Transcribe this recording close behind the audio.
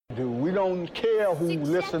We don't care who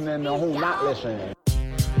listening or who not listening.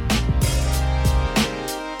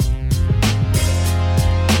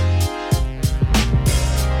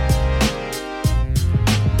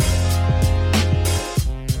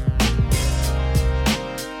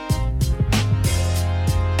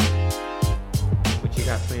 What you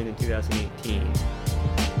got planned in 2018?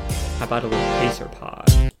 How about a little Pacer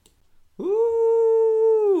pod?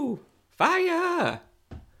 Woo! Fire!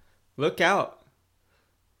 Look out.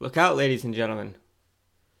 Look out, ladies and gentlemen.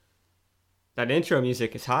 That intro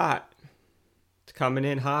music is hot. It's coming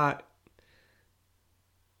in hot.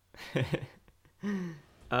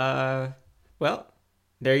 Well,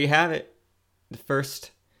 there you have it. The first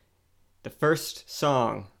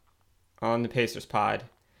song on the Pacers pod.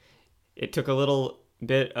 It took a little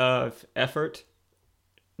bit of effort,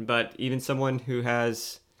 but even someone who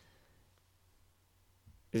has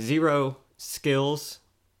zero skills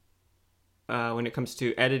when it comes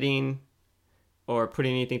to editing or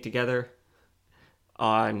putting anything together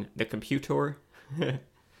on the computer,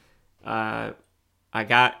 I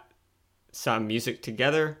got some music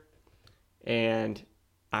together and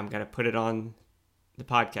I'm going to put it on the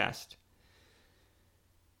podcast.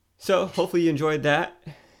 So hopefully you enjoyed that.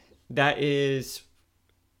 That is,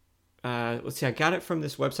 let's see, I got it from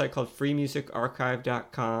this website called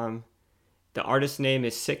freemusicarchive.com. The artist's name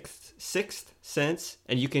is Sixth Sense,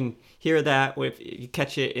 and you can hear that if you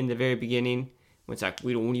catch it in the very beginning when it's like,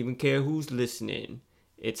 we don't even care who's listening.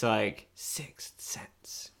 It's like Sixth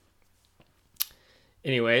Sense.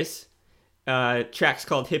 Anyways, track's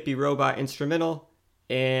called Hippie Robot Instrumental,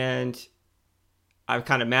 and I've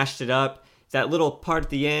kind of mashed it up. That little part at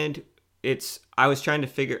the end,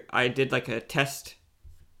 I did like a test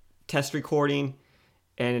recording,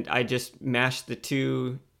 and I just mashed the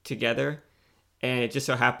two together. And it just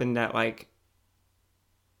so happened that, like,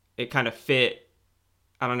 it kind of fit.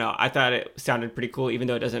 I don't know. I thought it sounded pretty cool, even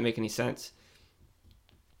though it doesn't make any sense.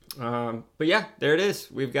 But yeah, there it is.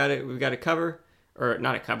 We've got it. We've got a cover, or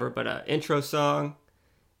not a cover, but an intro song.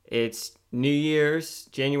 It's New Year's,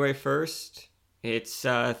 January 1st. It's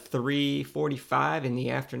 3:45 in the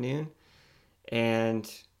afternoon,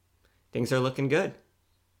 and things are looking good.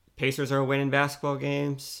 Pacers are winning basketball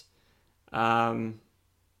games.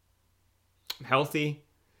 Healthy.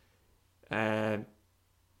 Got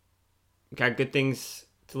good things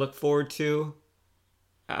to look forward to.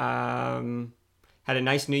 Had a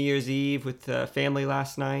nice New Year's Eve with the family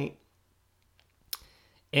last night,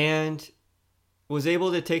 and was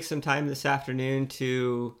able to take some time this afternoon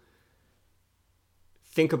to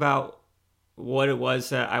think about what it was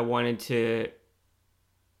that I wanted to.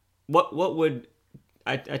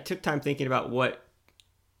 I took time thinking about what,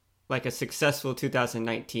 like, a successful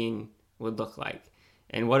 2019 would look like,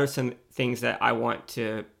 and what are some things that I want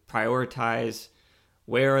to prioritize.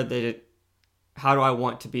 How do I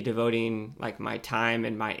want to be devoting, like, my time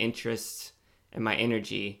and my interests and my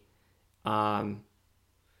energy, and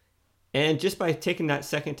just by taking that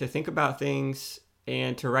second to think about things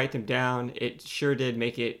and to write them down, it sure did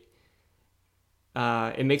make it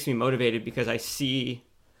makes me motivated, because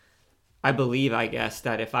I believe, I guess,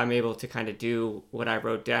 that if I'm able to kind of do what I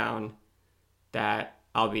wrote down, that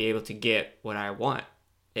I'll be able to get what I want.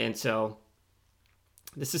 And so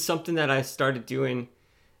this is something that I started doing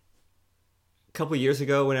a couple years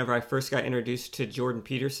ago whenever I first got introduced to Jordan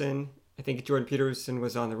Peterson. I think Jordan Peterson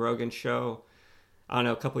was on the Rogan show, I don't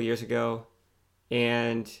know, a couple years ago.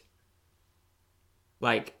 And,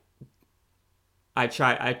 like, I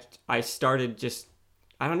started just,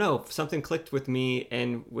 I don't know, something clicked with me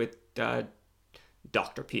and with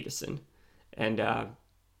Dr. Peterson. And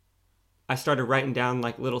I started writing down,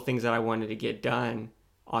 like, little things that I wanted to get done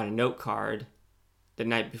on a note card the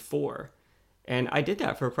night before. And I did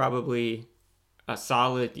that for probably a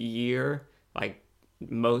solid year, like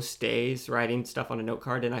most days, writing stuff on a note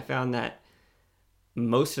card. And I found that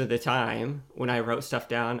most of the time when I wrote stuff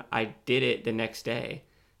down, I did it the next day,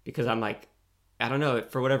 because I'm like, I don't know,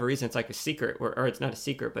 for whatever reason, it's like a secret, or it's not a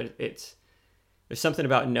secret, but there's something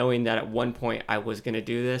about knowing that at one point I was going to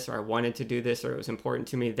do this, or I wanted to do this, or it was important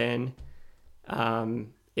to me then.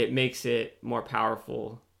 It makes it more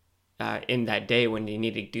powerful in that day when you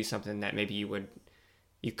need to do something that maybe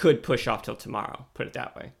you could push off till tomorrow, put it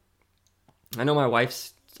that way. I know my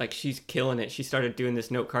wife's, like, she's killing it. She started doing this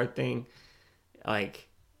note card thing, like,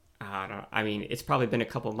 I don't know, I mean, it's probably been a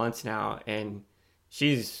couple months now, and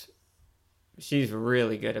she's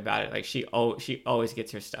really good about it. Like, she always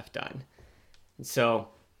gets her stuff done. And so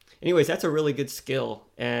anyways, that's a really good skill,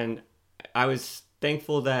 and I was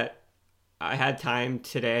thankful that I had time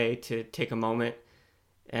today to take a moment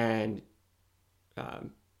and,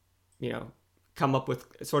 come up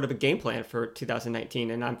with sort of a game plan for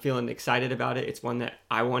 2019, and I'm feeling excited about it. It's one that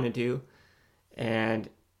I want to do, and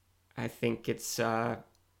I think it'll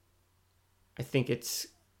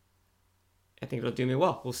do me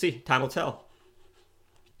well. We'll see. Time will tell.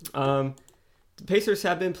 The Pacers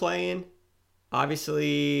have been playing.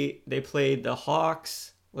 Obviously, they played the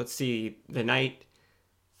Hawks. Let's see,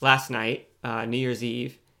 last night, New Year's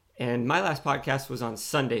Eve, and my last podcast was on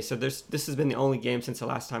Sunday. So this has been the only game since the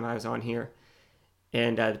last time I was on here.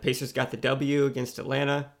 And the Pacers got the W against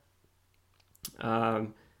Atlanta.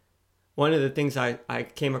 One of the things I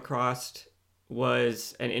came across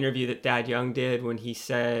was an interview that Thad Young did when he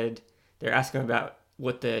said they're asking about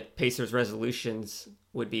what the Pacers resolutions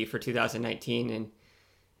would be for 2019, and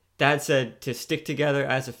Thad said to stick together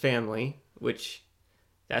as a family, which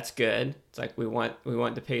that's good. It's like we want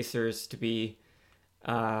the Pacers to be,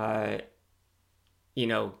 good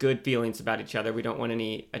feelings about each other. We don't want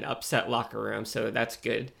an upset locker room, so that's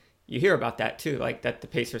good. You hear about that too, like that the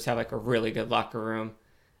Pacers have like a really good locker room.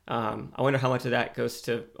 I wonder how much of that goes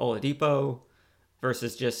to Oladipo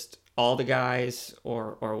versus just all the guys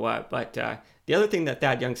or what. But the other thing that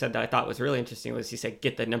Thad Young said that I thought was really interesting was he said,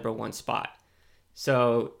 get the number one spot.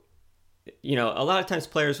 So, a lot of times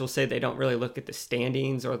players will say they don't really look at the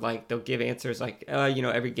standings, or like they'll give answers like,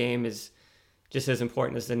 every game is just as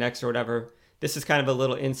important as the next or whatever. This is kind of a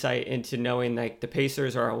little insight into knowing like the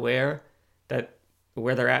Pacers are aware that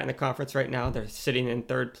where they're at in the conference right now, they're sitting in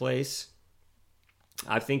third place.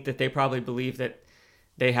 I think that they probably believe that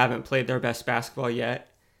they haven't played their best basketball yet.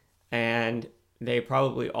 And they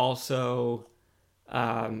probably also,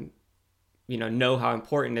 know how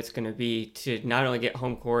important it's going to be to not only get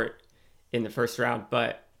home court in the first round,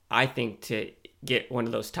 but I think to get one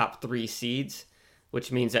of those top 3 seeds,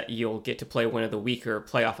 which means that you'll get to play one of the weaker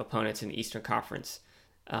playoff opponents in the Eastern Conference,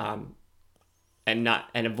 and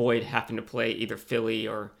avoid having to play either Philly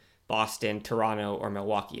or Boston, Toronto, or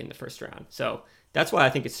Milwaukee in the first round. So that's why I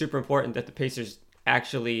think it's super important that the Pacers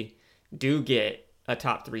actually do get a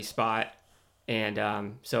top 3 spot.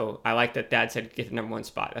 And so I like that Dad said get the number 1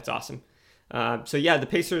 spot. That's awesome. The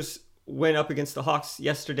Pacers went up against the Hawks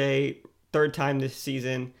yesterday, 3rd time this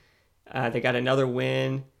season. They got another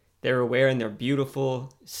win. They were wearing their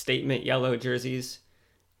beautiful statement yellow jerseys,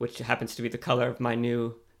 which happens to be the color of my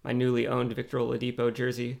newly owned Victor Oladipo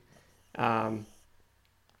jersey. I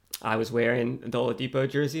was wearing the Oladipo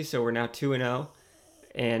jersey, so we're now 2-0.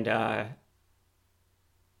 And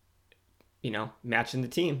matching the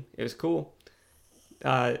team. It was cool.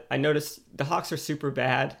 I noticed the Hawks are super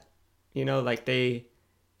bad. They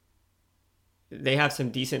have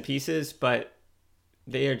some decent pieces, but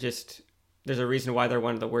they are just, there's a reason why they're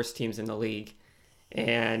one of the worst teams in the league.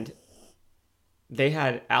 And they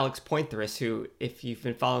had Alex Pointerus, who, if you've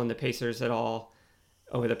been following the Pacers at all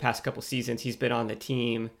over the past couple seasons, he's been on the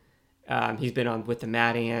team. He's been on with the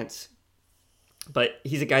Mad Ants. But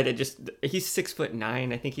he's a guy that he's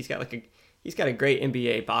 6'9". I think he's got a great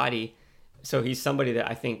NBA body. So he's somebody that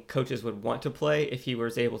I think coaches would want to play if he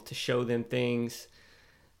was able to show them things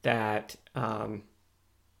that, were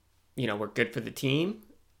good for the team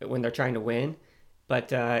when they're trying to win.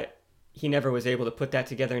 But he never was able to put that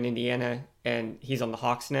together in Indiana, and he's on the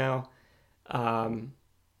Hawks now. And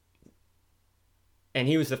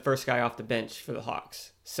he was the first guy off the bench for the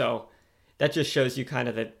Hawks. So that just shows you kind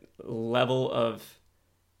of the level of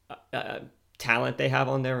talent they have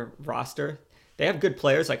on their roster. They have good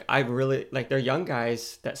players. Like, I really like their young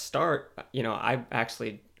guys that start. I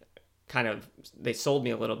actually they sold me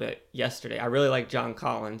a little bit yesterday. I really like John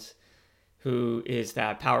Collins, who is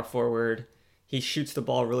that power forward. He shoots the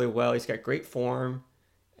ball really well. He's got great form.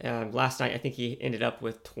 Last night, I think he ended up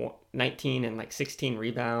with 19 and 16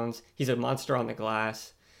 rebounds. He's a monster on the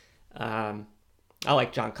glass. I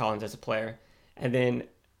like John Collins as a player. And then,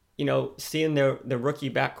 seeing the rookie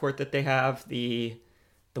backcourt that they have, the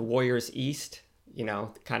Warriors East,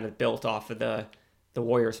 kind of built off of the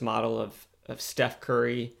Warriors model of Steph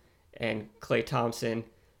Curry and Klay Thompson.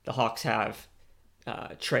 The Hawks have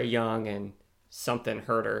Trae Young and something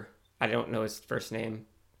Herter. I don't know his first name.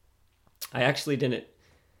 I actually didn't.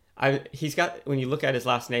 He's got, when you look at his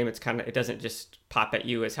last name, it doesn't just pop at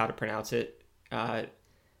you as how to pronounce it. And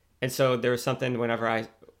so there was something whenever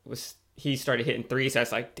he started hitting threes, I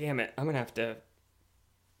was like, damn it, I'm going to have to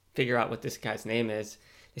figure out what this guy's name is.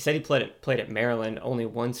 They said he played at Maryland only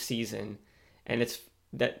 1 season. And it's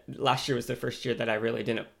that last year was the first year that I really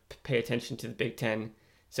didn't pay attention to the Big Ten.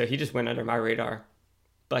 So he just went under my radar.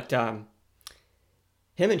 But him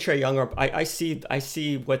and Trae Young I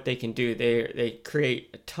see what they can do. They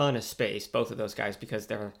create a ton of space, both of those guys, because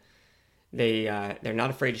they're not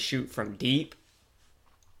afraid to shoot from deep.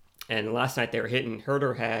 And last night they were hitting.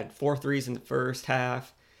 Herder had 4 threes in the first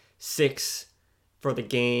half, 6 for the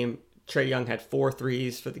game. Trae Young had 4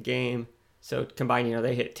 threes for the game. So combined,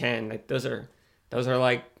 they hit 10. Like those are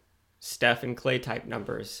like Steph and Clay type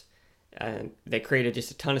numbers. And they created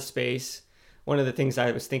just a ton of space. One of the things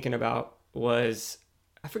I was thinking about was,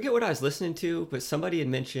 I forget what I was listening to, but somebody had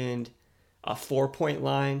mentioned a 4-point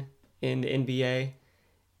line in the NBA.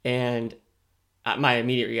 And my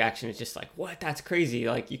immediate reaction is just like, what? That's crazy.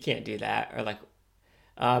 Like, you can't do that. Or like,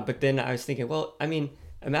 but then I was thinking, well, I mean,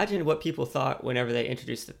 imagine what people thought whenever they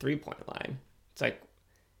introduced the 3-point line. It's like,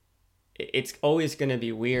 it's always going to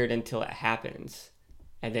be weird until it happens.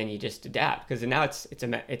 And then you just adapt, because now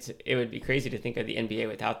it would be crazy to think of the NBA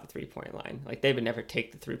without the 3-point line. Like, they would never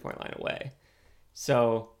take the 3-point line away.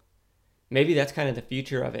 So maybe that's kind of the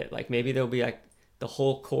future of it. Like, maybe there'll be like the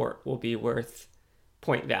whole court will be worth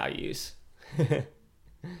point values.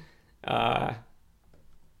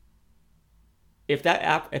 If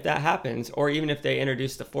that happens, or even if they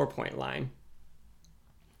introduce the 4-point line,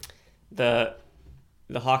 the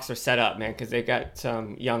Hawks are set up, man, because they've got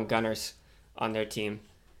some young gunners on their team.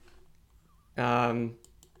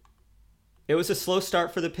 It was a slow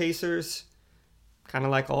start for the Pacers, kind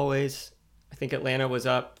of like always. I think Atlanta was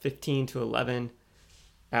up 15-11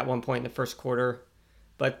 at one point in the first quarter,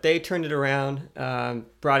 but they turned it around.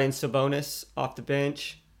 Brought in Sabonis off the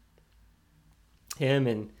bench, him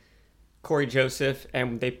and Corey Joseph,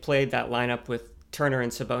 and they played that lineup with Turner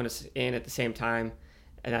and Sabonis in at the same time.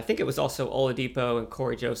 And I think it was also Oladipo and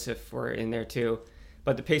Corey Joseph were in there too.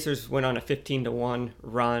 But the Pacers went on a 15-1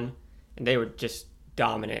 run, and they were just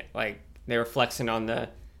dominant. Like, they were flexing on the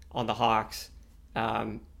Hawks.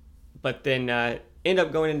 But then end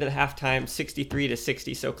up going into the halftime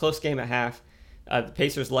 63-60. So close game at half. The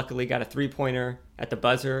Pacers luckily got a 3-pointer at the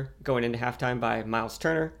buzzer going into halftime by Miles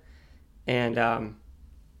Turner. And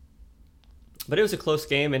but it was a close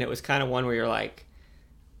game, and it was kind of one where you're like,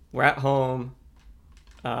 we're at home.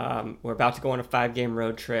 We're about to go on a 5-game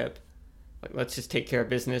road trip. Like, let's just take care of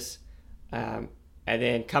business. And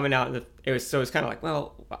then coming out, it was kind of like,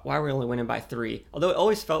 well, why are we only winning by 3? Although it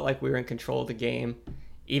always felt like we were in control of the game,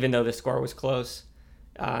 even though the score was close.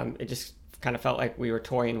 It just kind of felt like we were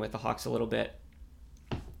toying with the Hawks a little bit.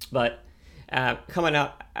 But coming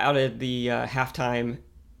out of the halftime,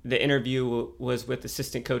 the interview was with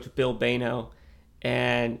assistant coach Bill Bano,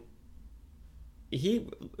 and he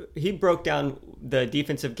broke down the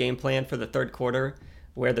defensive game plan for the third quarter,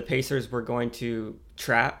 where the Pacers were going to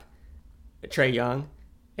trap Trae Young,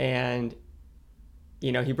 and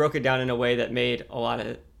he broke it down in a way that made a lot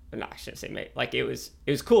of, no, I shouldn't say made, like it was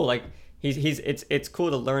cool. Like it's cool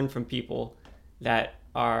to learn from people that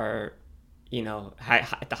are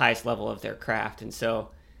at the highest level of their craft. And so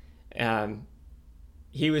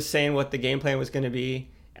he was saying what the game plan was going to be,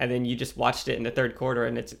 and then you just watched it in the third quarter,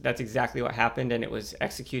 and that's exactly what happened, and it was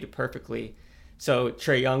executed perfectly. So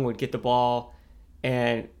Trae Young would get the ball,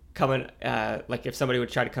 and coming like if somebody would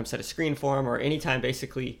try to come set a screen for him, or anytime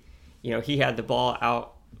basically he had the ball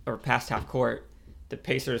out or past half court, the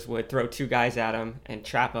Pacers would throw 2 guys at him and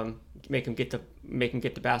trap him, make him get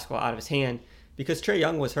the basketball out of his hand, because Trae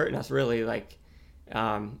Young was hurting us really. Like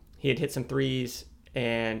he had hit some threes,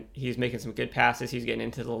 and he was making some good passes. He was getting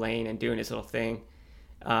into the lane and doing his little thing.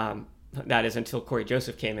 That is until Corey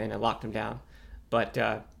Joseph came in and locked him down. But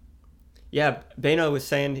yeah, Bano was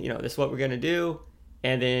saying, this is what we're going to do.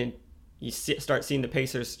 And then you start seeing the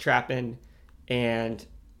Pacers trapping and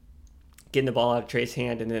getting the ball out of Trae's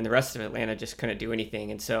hand, and then the rest of Atlanta just couldn't do anything.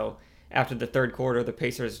 And so after the third quarter, the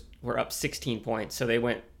Pacers were up 16 points. So they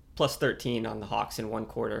went plus 13 on the Hawks in one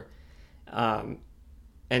quarter. And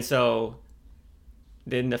so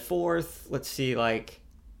then the fourth, let's see, in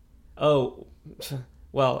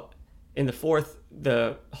the fourth,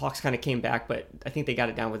 the Hawks kind of came back, but I think they got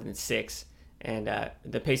it down within 6. And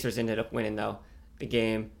the Pacers ended up winning, though, the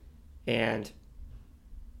game. And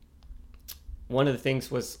one of the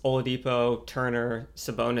things was Oladipo, Turner,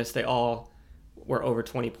 Sabonis, they all were over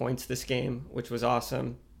 20 points this game, which was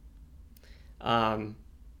awesome. Kind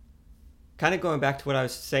of going back to what I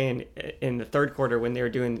was saying in the third quarter when they were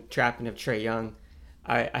doing trapping of Trae Young,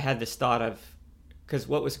 I had this thought of, because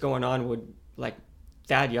what was going on would, like,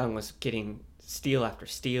 Thad Young was getting steal after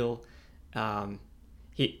steal.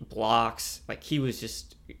 He blocks, like, he was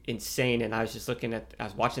just insane. And I was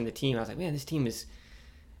watching the team. I was like, man, this team is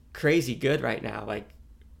crazy good right now. Like,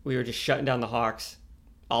 we were just shutting down the Hawks,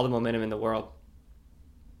 all the momentum in the world.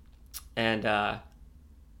 And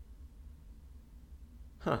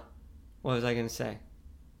what was I going to say?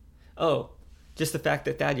 Oh, just the fact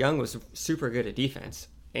that Thad Young was super good at defense.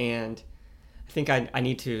 And I think I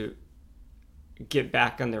need to get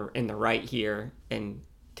back in the right here and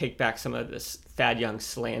take back some of this Thad Young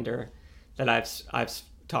slander that I've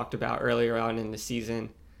talked about earlier on in the season.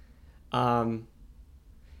 You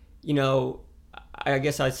know, I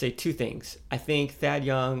guess I'd say two things. I think Thad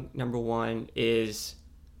Young, number one, is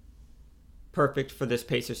perfect for this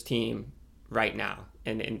Pacers team right now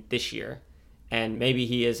and this year. And maybe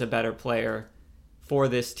he is a better player for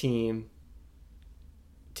this team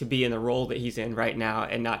to be in the role that he's in right now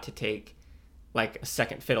and not to take like a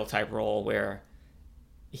second fiddle type role where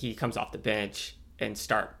he comes off the bench and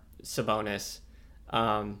start Sabonis.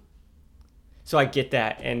 So I get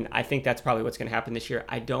that, and I think that's probably what's going to happen this year.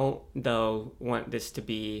 I don't, though, want this to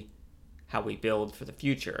be how we build for the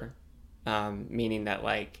future, meaning that,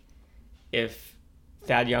 like, if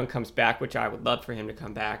Thad Young comes back, which I would love for him to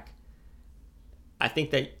come back, I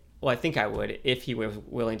think I would if he was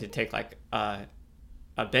willing to take, like, a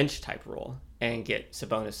bench-type role and get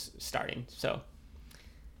Sabonis starting. So,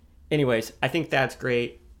 anyways, I think that's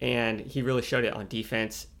great, and he really showed it on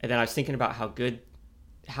defense. And then I was thinking about how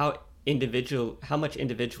much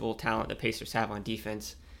individual talent the Pacers have on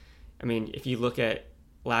defense. I mean, if you look at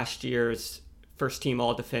last year's first team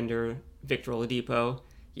all defender, Victor Oladipo,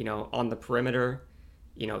 you know, on the perimeter,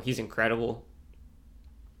 you know, he's incredible.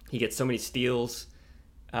 He gets so many steals.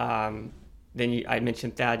 I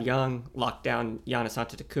mentioned Thad Young, locked down Giannis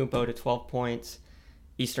Antetokounmpo to 12 points,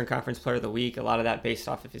 Eastern Conference Player of the Week, a lot of that based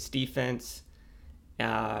off of his defense.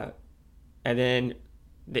 And then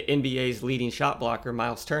the NBA's leading shot blocker,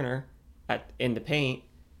 Miles Turner, in the paint.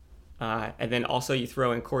 And then also you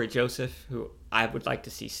throw in Corey Joseph, who I would like to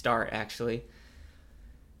see start, actually.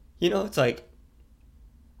 You know, it's like,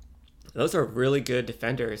 those are really good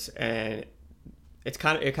defenders. And it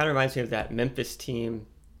kind of reminds me of that Memphis team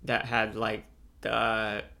that had, like,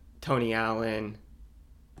 Tony Allen,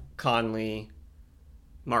 Conley,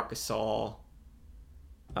 Marc Gasol,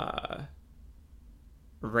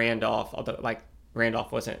 Randolph, although, like,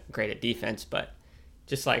 Randolph wasn't great at defense, but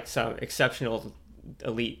just like some exceptional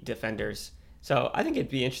elite defenders. So I think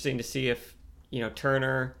it'd be interesting to see if, you know,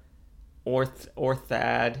 Turner or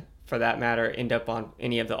Thad, for that matter, end up on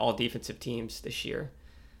any of the all defensive teams this year.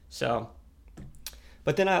 So,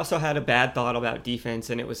 but then I also had a bad thought about defense,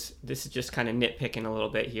 and this is just kind of nitpicking a little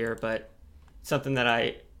bit here, but something that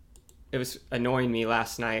it was annoying me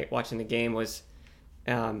last night watching the game was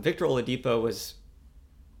Victor Oladipo was.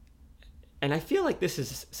 And I feel like this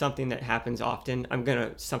is something that happens often.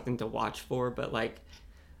 Something to watch for, but like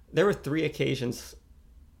there were 3 occasions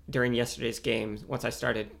during yesterday's game, once I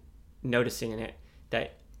started noticing it,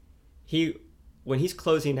 that when he's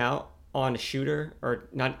closing out on a shooter, or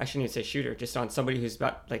not, I shouldn't even say shooter, just on somebody who's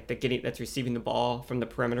about like that's receiving the ball from the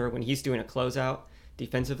perimeter, when he's doing a closeout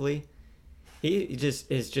defensively, he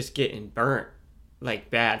just is just getting burnt like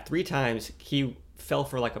bad. 3 times he fell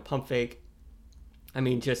for like a pump fake. I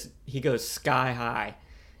mean, he goes sky high,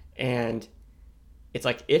 and it's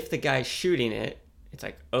like, if the guy's shooting it, it's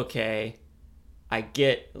like, okay, I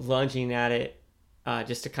get lunging at it,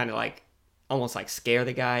 just to kind of like, almost like scare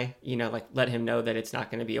the guy, you know, like let him know that it's not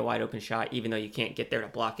going to be a wide open shot, even though you can't get there to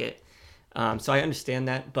block it. So I understand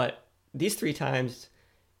that, but these 3 times,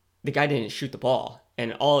 the guy didn't shoot the ball,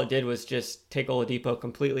 and all it did was just take Oladipo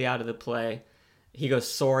completely out of the play. He goes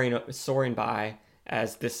soaring by,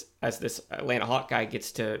 as this Atlanta Hawk guy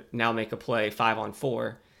gets to now make a play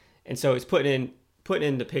 5-on-4, and so he's putting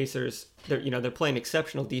in the Pacers. They're playing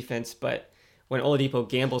exceptional defense, but when Oladipo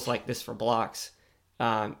gambles like this for blocks,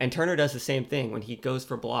 and Turner does the same thing when he goes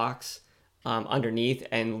for blocks underneath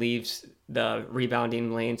and leaves the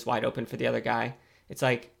rebounding lanes wide open for the other guy, it's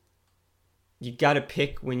like you got to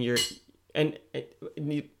pick when you're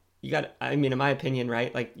you got. I mean, in my opinion,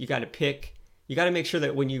 right? Like you got to pick. You got to make sure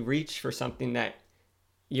that when you reach for something, that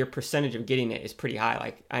your percentage of getting it is pretty high.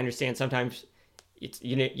 Like, I understand sometimes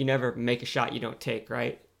you never make a shot you don't take,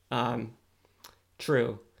 right?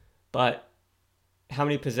 True. But how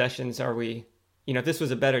many possessions are we, if this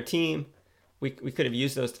was a better team, we could have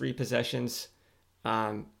used those 3 possessions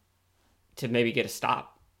to maybe get a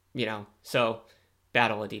stop, so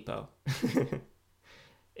battle Oladipo.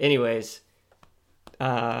 Anyways,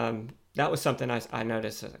 that was something I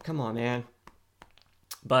noticed. I was like, come on, man.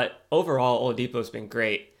 But overall, Oladipo's been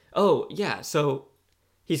great. Oh, yeah, so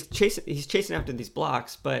he's chasing after these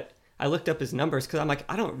blocks, but I looked up his numbers because I'm like,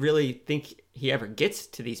 I don't really think he ever gets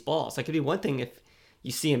to these balls. Like, it'd be one thing if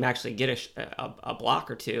you see him actually get a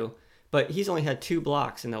block or 2, but he's only had 2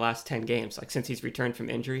 blocks in the last 10 games. Like, since he's returned from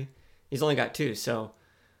injury, he's only got 2. So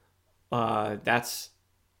that's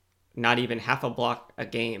not even half a block a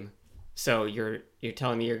game. So you're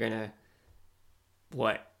telling me you're gonna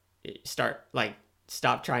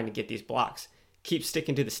stop trying to get these blocks. keep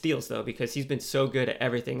sticking to the steals though, because he's been so good at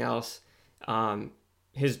everything else.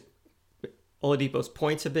 His Oladipo's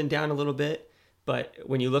points have been down a little bit, but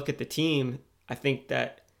when you look at the team, I think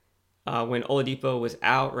that when Oladipo was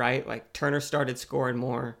out, right, like Turner started scoring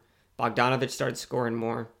more, Bogdanovich started scoring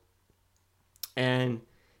more, and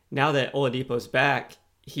now that Oladipo's back,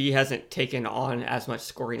 he hasn't taken on as much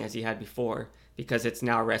scoring as he had before because it's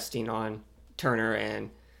now resting on Turner and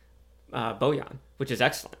Bojan, which is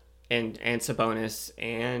excellent, and Sabonis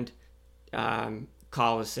and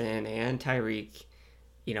Collison and Tyreek,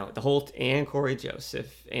 the whole, and Corey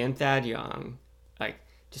Joseph and Thad Young, like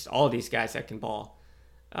just all of these guys that can ball.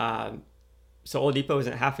 So Oladipo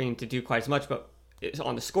isn't having to do quite as much, but it's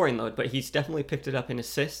on the scoring load. But he's definitely picked it up in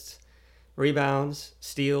assists, rebounds,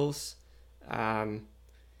 steals.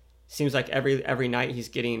 Seems like every night he's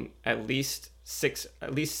getting at least 6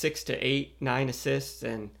 to 8, 9 assists,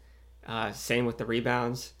 and same with the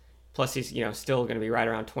rebounds. Plus he's still going to be right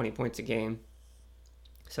around 20 points a game.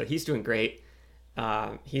 So he's doing great.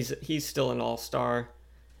 He's still an all-star.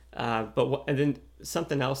 And then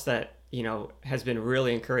something else that has been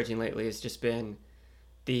really encouraging lately has just been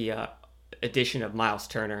the addition of Miles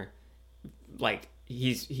Turner. Like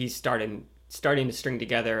he's starting to string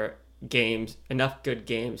together games, enough good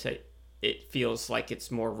games that it feels like it's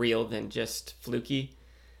more real than just fluky.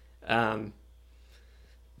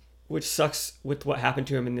 Which sucks with what happened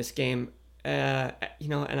to him in this game. And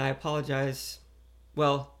I apologize.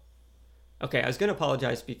 Well, okay, I was going to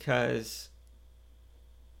apologize because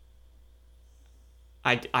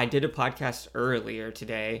I did a podcast earlier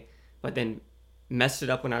today, but then messed it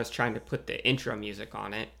up when I was trying to put the intro music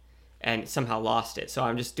on it and somehow lost it. So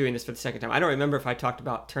I'm just doing this for the second time. I don't remember if I talked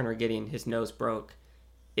about Turner getting his nose broke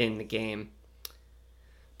in the game,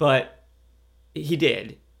 but he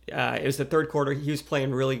did. It was the third quarter. He was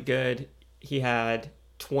playing really good. He had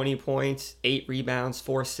 20 points, 8 rebounds,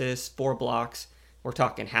 4 assists, 4 blocks. We're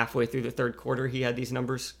talking halfway through the third quarter, he had these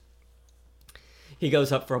numbers. He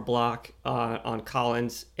goes up for a block on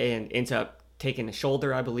Collins and ends up taking a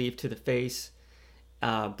shoulder, I believe, to the face.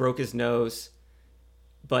 Broke his nose.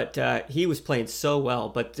 But he was playing so well.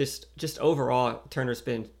 But just overall, Turner's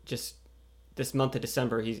been just this month of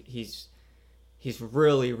December, he's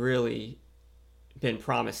really, really been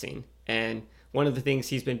promising. And one of the things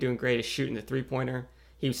he's been doing great is shooting the three-pointer.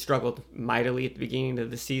 He struggled mightily at the beginning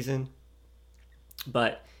of the season,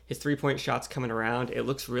 but his three-point shot's coming around. It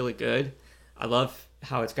looks really good. I love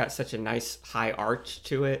how it's got such a nice high arch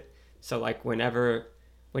to it. So like when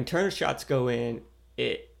Turner's shots go in,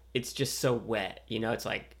 it's just so wet. It's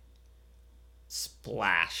like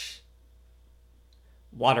splash,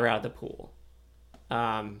 water out of the pool.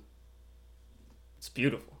 It's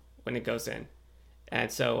beautiful when it goes in.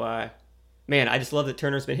 And so, man, I just love that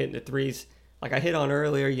Turner's been hitting the threes. Like I hit on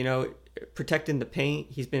earlier, protecting the paint.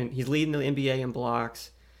 He's leading the NBA in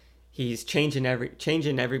blocks. He's changing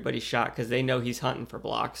everybody's shot because they know he's hunting for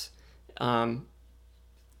blocks. And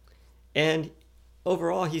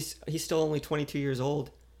overall, he's still only 22 years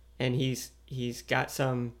old, and he's got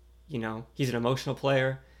some, he's an emotional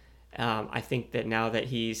player. I think that now that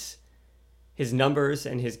his numbers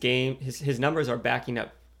and his game, his numbers are backing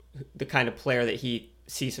up the kind of player that he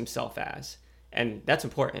sees himself as. And that's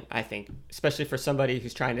important, I think, especially for somebody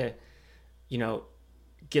who's trying to,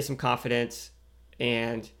 get some confidence.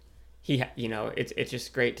 And it's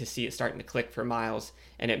just great to see it starting to click for Miles.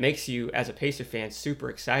 And it makes you, as a Pacer fan, super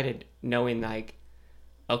excited knowing like,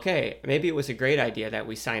 okay, maybe it was a great idea that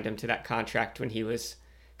we signed him to that contract when he was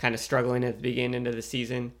kind of struggling at the beginning of the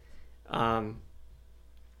season.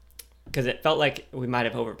 Because it felt like we might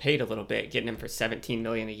have overpaid a little bit getting him for $17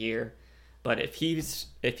 million a year. But if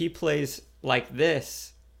he plays like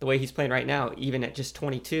this, the way he's playing right now, even at just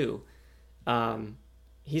 22,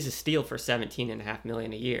 he's a steal for $17.5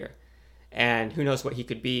 million a year. And who knows what he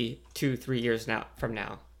could be 2-3 years from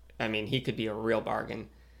now. I mean, he could be a real bargain.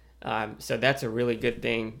 So that's a really good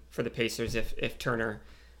thing for the Pacers if Turner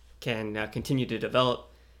can continue to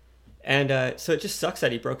develop. And so it just sucks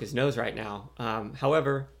that he broke his nose right now.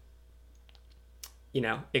 However,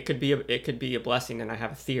 it could be a blessing, and I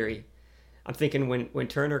have a theory. I'm thinking when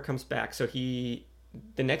Turner comes back, so the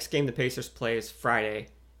next game the Pacers play is Friday,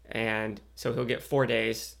 and so he'll get 4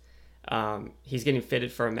 days. He's getting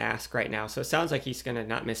fitted for a mask right now, so it sounds like he's going to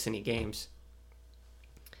not miss any games.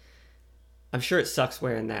 I'm sure it sucks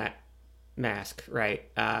wearing that mask, right?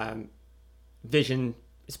 Vision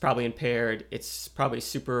is probably impaired. It's probably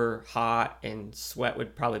super hot, and sweat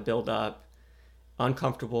would probably build up.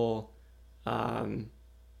 Uncomfortable,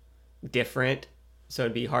 different. So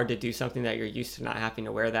it'd be hard to do something that you're used to not having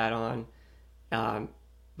to wear that on.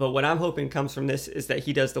 But what I'm hoping comes from this is that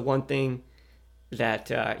he does the one thing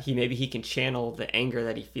that he can channel the anger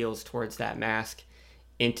that he feels towards that mask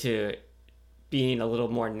into being a little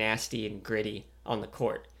more nasty and gritty on the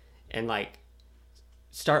court, and like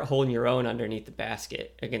start holding your own underneath the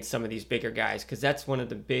basket against some of these bigger guys, because that's one of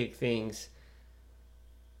the big things.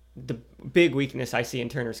 The big weakness I see in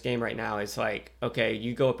Turner's game right now is like, okay,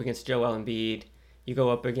 you go up against Joel Embiid, you go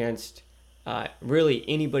up against really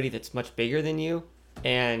anybody that's much bigger than you,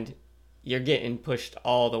 and you're getting pushed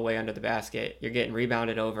all the way under the basket. You're getting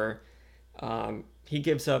rebounded over. He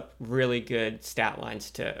gives up really good stat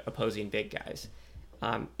lines to opposing big guys,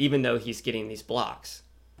 even though he's getting these blocks.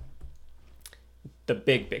 The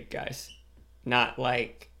big guys, not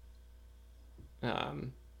like, I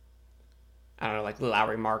don't know, like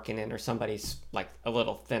Lowry Markkinen or somebody's like a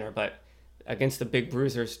little thinner, but against the big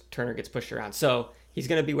bruisers, Turner gets pushed around. So he's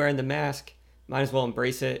going to be wearing the mask. Might as well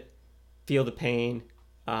embrace it, feel the pain,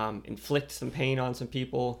 inflict some pain on some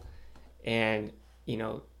people, and, you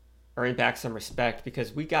know, earn back some respect,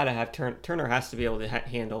 because we got to have Turner has to be able to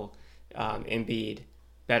handle Embiid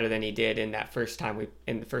better than he did in that first time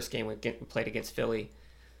in the first game we played against Philly.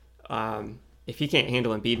 If he can't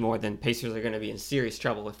handle Embiid more, then Pacers are going to be in serious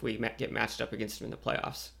trouble if we get matched up against him in the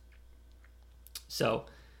playoffs. So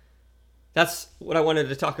that's what I wanted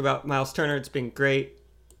to talk about Miles Turner. It's been great.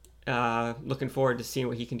 Looking forward to seeing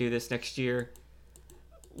what he can do this next year.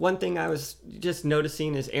 One thing I was just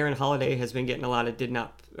noticing is Aaron Holiday has been getting a lot of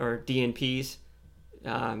DNPs,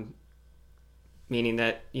 meaning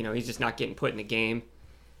that, you know, he's just not getting put in the game.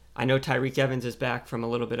 I know Tyreke Evans is back from a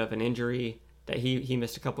little bit of an injury that he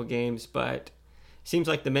missed a couple games, but it seems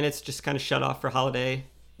like the minutes just kind of shut off for Holiday,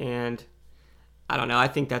 and I don't know. I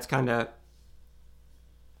think that's kind of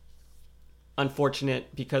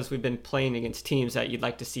unfortunate because we've been playing against teams that you'd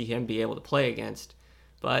like to see him be able to play against,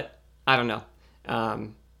 but I don't know.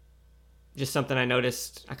 Just something I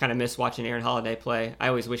noticed. I kind of miss watching Aaron Holiday play. I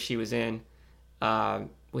always wish he was in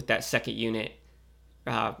with that second unit,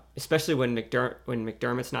 especially when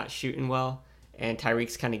McDermott's not shooting well and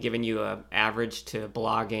Tyreek's kind of giving you a average to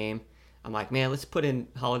blah game. I'm like, man, let's put in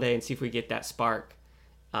Holiday and see if we get that spark.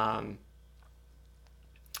 But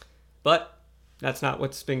that's not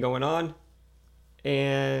what's been going on.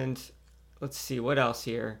 And let's see, what else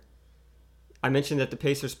here? I mentioned that the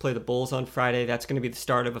Pacers play the Bulls on Friday. That's going to be the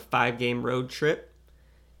start of a 5-game road trip.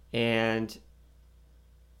 And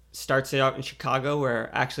starts it out in Chicago,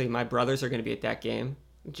 where actually my brothers are going to be at that game.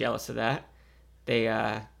 I'm jealous of that. They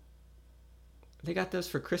got those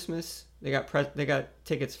for Christmas. They got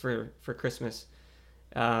tickets for Christmas.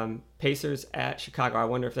 Pacers at Chicago. I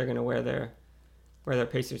wonder if they're going to wear their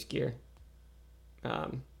Pacers gear.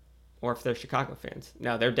 Or if they're Chicago fans.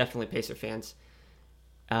 No, they're definitely Pacer fans.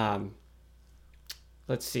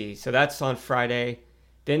 Let's see. So that's on Friday.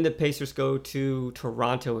 Then the Pacers go to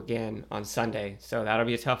Toronto again on Sunday. So that'll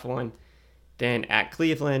be a tough one. Then at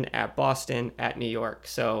Cleveland, at Boston, at New York.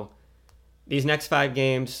 So these next 5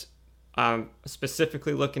 games,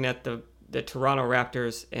 specifically looking at the Toronto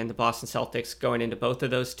Raptors and the Boston Celtics, going into both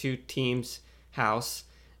of those two teams' house,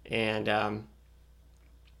 and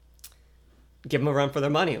give them a run for their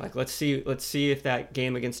money. Like, let's see if that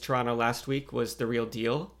game against Toronto last week was the real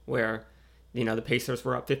deal, where, you know, the Pacers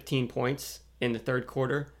were up 15 points in the third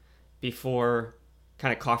quarter before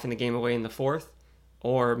kind of coughing the game away in the fourth.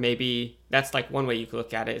 Or maybe that's like one way you could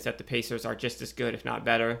look at it, is that the Pacers are just as good, if not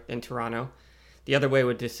better, than Toronto. The other way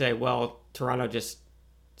would to say, well, Toronto just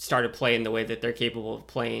started playing the way that they're capable of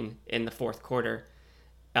playing in the fourth quarter.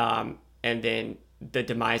 And then the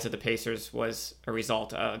demise of the Pacers was a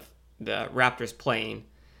result of the Raptors playing.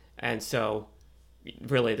 And so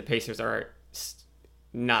really the Pacers are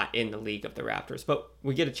not in the league of the Raptors. But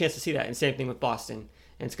we get a chance to see that. And same thing with Boston.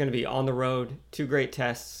 And it's going to be on the road, 2 great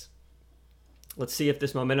tests. Let's see if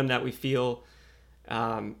this momentum that we feel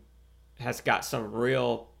has got some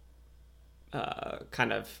real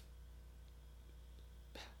kind of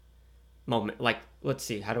moment. Like, let's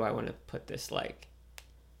see, how do I want to put this? Like,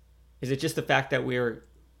 is it just the fact that we're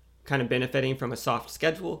kind of benefiting from a soft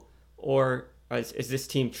schedule, or is this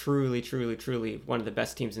team truly one of the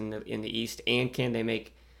best teams in the East? And can they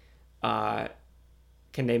make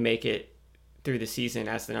it through the season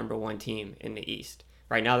as the number 1 team in the East?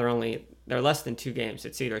 Right now they're less than 2 games.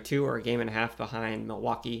 It's either 2 or a game and a half behind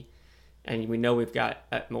Milwaukee, and we know we've got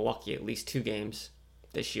at Milwaukee at least 2 games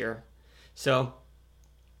this year. So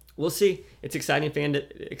we'll see. It's exciting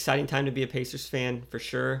time to be a Pacers fan for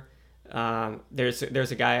sure. There's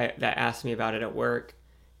a guy that asked me about it at work.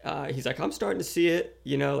 He's like, I'm starting to see it,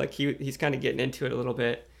 you know, like he's kind of getting into it a little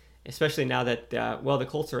bit, especially now that, the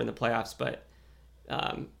Colts are in the playoffs, but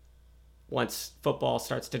once football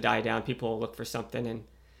starts to die down, people will look for something. And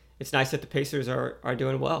it's nice that the Pacers are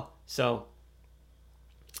doing well. So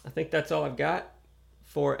I think that's all I've got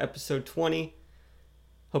for episode 20.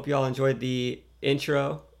 Hope you all enjoyed the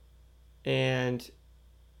intro, and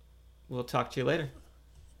we'll talk to you later.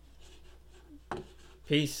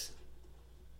 Peace.